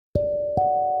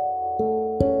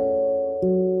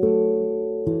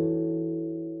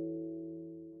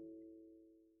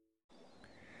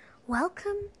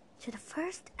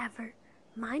first ever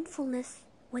Mindfulness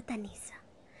with Anisa.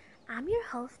 I'm your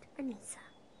host, Anisa.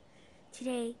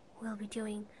 Today we'll be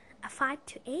doing a 5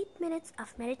 to 8 minutes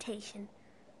of meditation.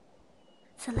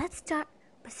 So let's start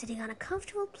by sitting on a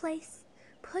comfortable place.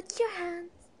 Put your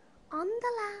hands on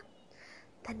the lap,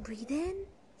 then breathe in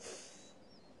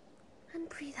and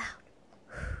breathe out.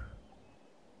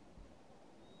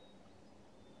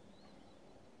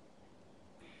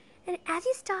 And as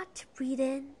you start to breathe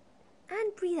in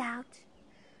and breathe out,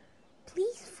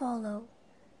 please follow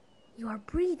your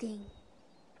breathing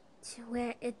to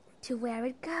where it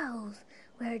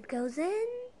goes in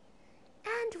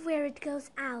and where it goes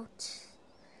out.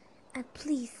 And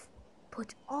please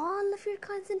put all of your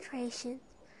concentration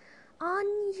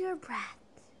on your breath,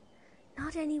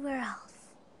 not anywhere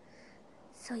else.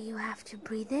 So you have to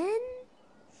breathe in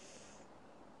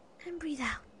and breathe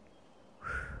out.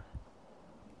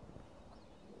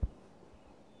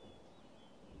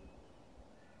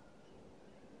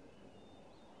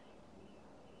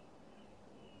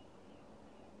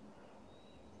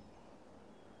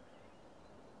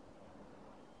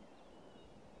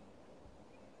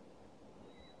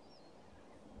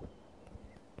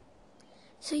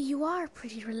 So you are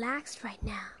pretty relaxed right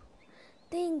now.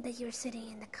 Think that you're sitting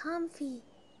in the comfy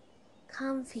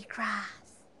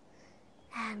grass,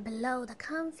 and below the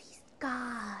comfy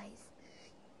skies,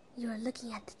 you're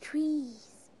looking at the trees,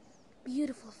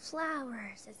 beautiful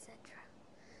flowers, etc.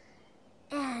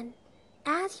 And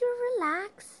as you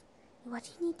relax, what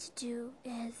you need to do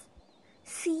is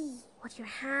see what your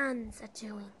hands are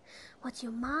doing, what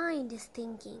your mind is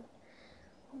thinking.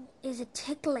 Is it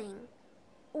tickling,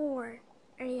 or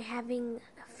are you having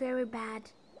a very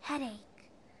bad headache,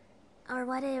 or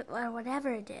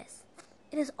whatever it is?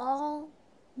 It is all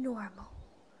normal.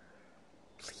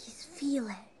 Please feel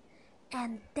it,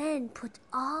 and then put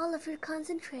all of your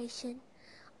concentration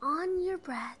on your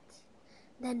breath.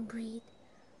 Then breathe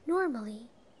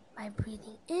normally by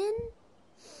breathing in,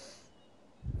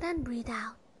 then breathe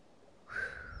out.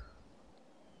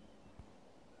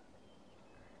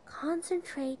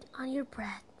 Concentrate on your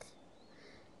breath,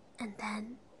 and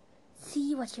then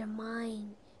see what your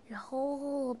mind, your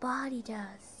whole body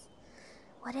does.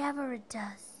 Whatever it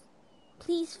does,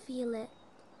 please feel it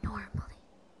normally.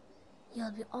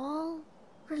 You'll be all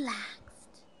relaxed.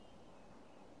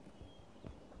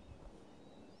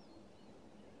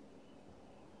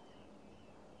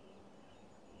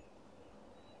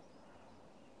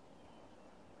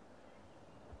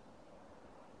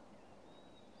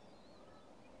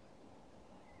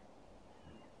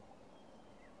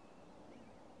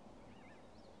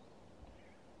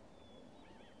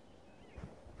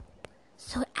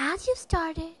 So as you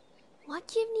started,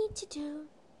 what you need to do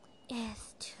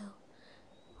is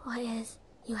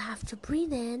you have to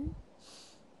breathe in,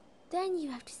 then you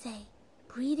have to say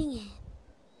breathing in,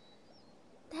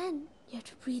 then you have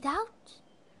to breathe out,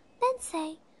 then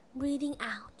say breathing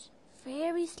out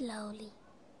very slowly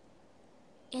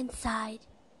inside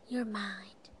your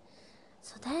mind.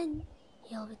 So then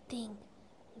you'll think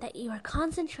that you are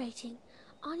concentrating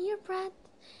on your breath,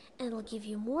 and it'll give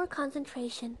you more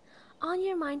concentration on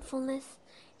your mindfulness,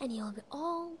 and you'll be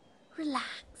all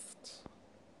relaxed.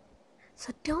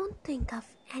 So don't think of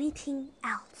anything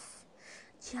else.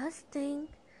 Just think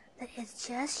that it's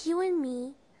just you and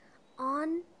me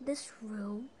on this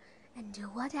room, and do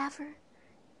whatever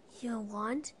you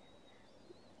want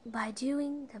by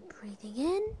doing the breathing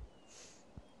in,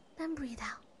 then breathe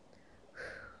out.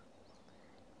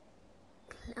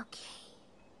 Okay.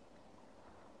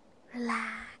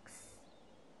 Relax.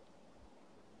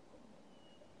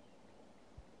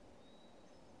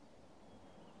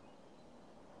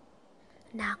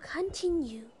 Now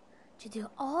continue to do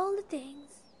all the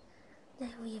things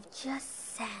that we have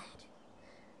just said.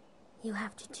 You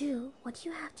have to do what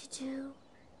you have to do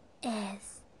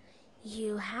is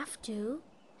you have to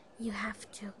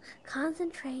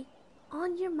concentrate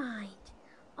on your mind,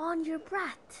 on your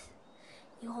breath.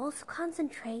 You also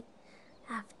concentrate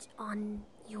on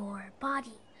your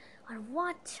body, on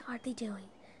what are they doing.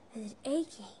 Is it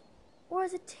aching or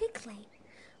is it tickling?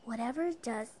 Whatever it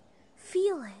does,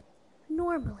 feel it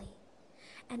normally.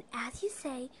 And as you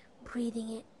say breathing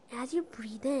it, as you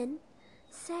breathe in,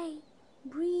 say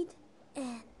breathe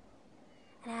in.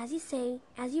 And as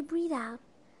you breathe out,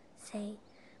 say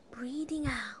breathing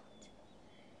out.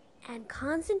 And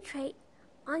concentrate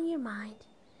on your mind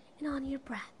and on your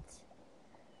breath.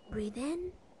 Breathe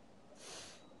in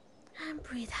and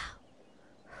breathe out.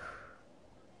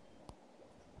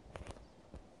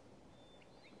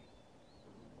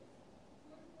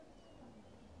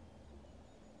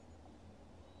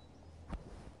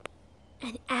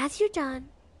 And as you're done,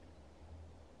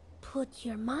 put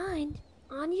your mind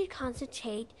on you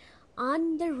concentrate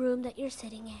on the room that you're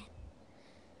sitting in.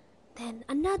 Then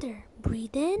another.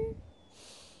 Breathe in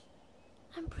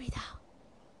and breathe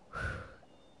out.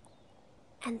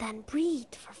 And then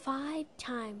breathe for 5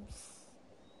 times.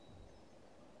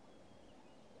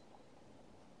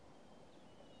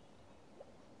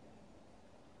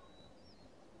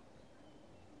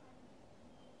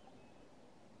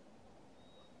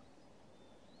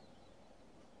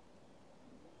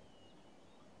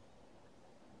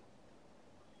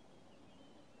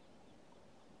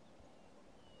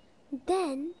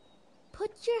 Then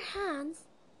put your hands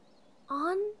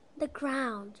on the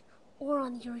ground or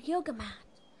on your yoga mat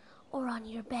or on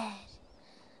your bed.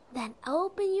 Then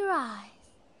open your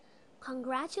eyes.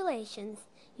 Congratulations,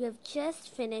 you have just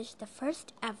finished the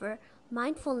first ever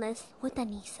Mindfulness with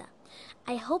Anisa.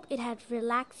 I hope it had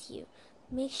relaxed you.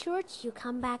 Make sure to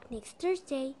come back next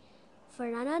Thursday for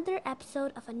another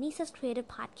episode of Anisa's Creative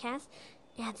Podcast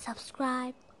and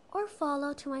subscribe or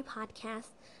follow to my podcast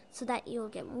so that you'll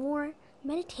get more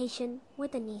meditation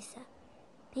with Anisa.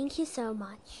 Thank you so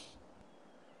much.